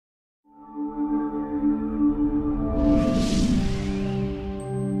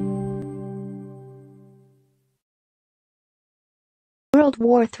World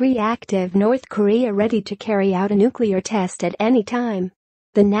War III active North Korea ready to carry out a nuclear test at any time.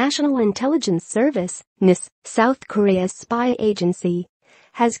 The National Intelligence Service, NIS, South Korea's spy agency,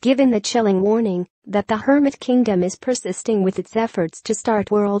 has given the chilling warning that the Hermit Kingdom is persisting with its efforts to start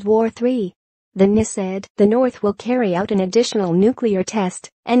World War III. The NIS said the North will carry out an additional nuclear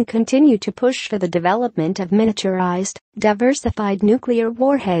test and continue to push for the development of miniaturized, diversified nuclear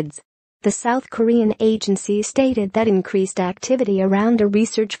warheads. The South Korean agency stated that increased activity around a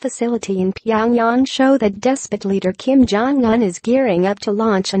research facility in Pyongyang show that despot leader Kim Jong-un is gearing up to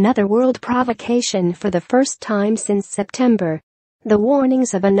launch another world provocation for the first time since September. The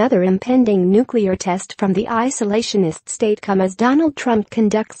warnings of another impending nuclear test from the isolationist state come as Donald Trump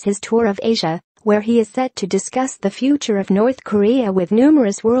conducts his tour of Asia, where he is set to discuss the future of North Korea with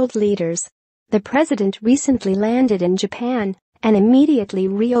numerous world leaders. The president recently landed in Japan and immediately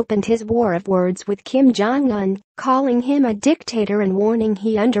reopened his war of words with Kim Jong-un, calling him a dictator and warning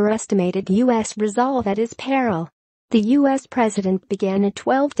he underestimated U.S. resolve at his peril. The U.S. president began a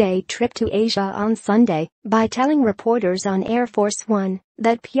 12-day trip to Asia on Sunday by telling reporters on Air Force One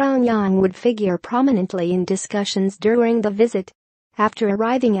that Pyongyang would figure prominently in discussions during the visit. After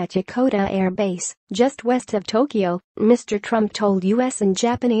arriving at Yokota Air Base, just west of Tokyo, Mr. Trump told U.S. and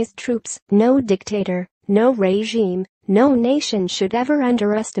Japanese troops, "No dictator, no regime, no nation should ever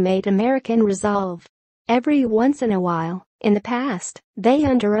underestimate American resolve. Every once in a while, in the past, they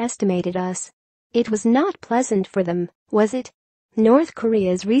underestimated us. It was not pleasant for them, was it?" North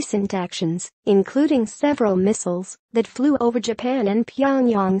Korea's recent actions, including several missiles that flew over Japan and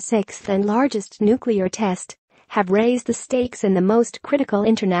Pyongyang's sixth and largest nuclear test, have raised the stakes in the most critical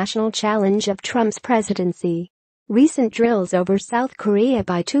international challenge of Trump's presidency. Recent drills over South Korea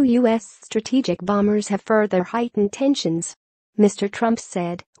by two U.S. strategic bombers have further heightened tensions. Mr. Trump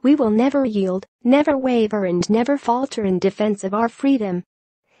said, "We will never yield, never waver and never falter in defense of our freedom."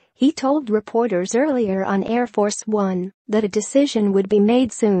 He told reporters earlier on Air Force One that a decision would be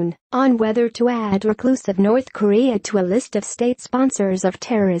made soon on whether to add reclusive North Korea to a list of state sponsors of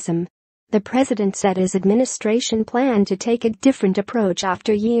terrorism. The president said his administration planned to take a different approach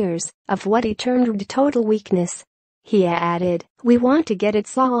after years of what he termed total weakness. He added, "We want to get it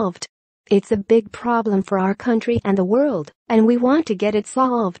solved. It's a big problem for our country and the world, and we want to get it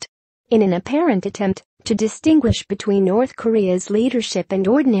solved." In an apparent attempt to distinguish between North Korea's leadership and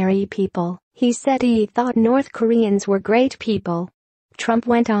ordinary people, he said he thought North Koreans were great people. Trump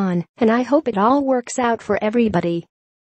went on, "And I hope it all works out for everybody."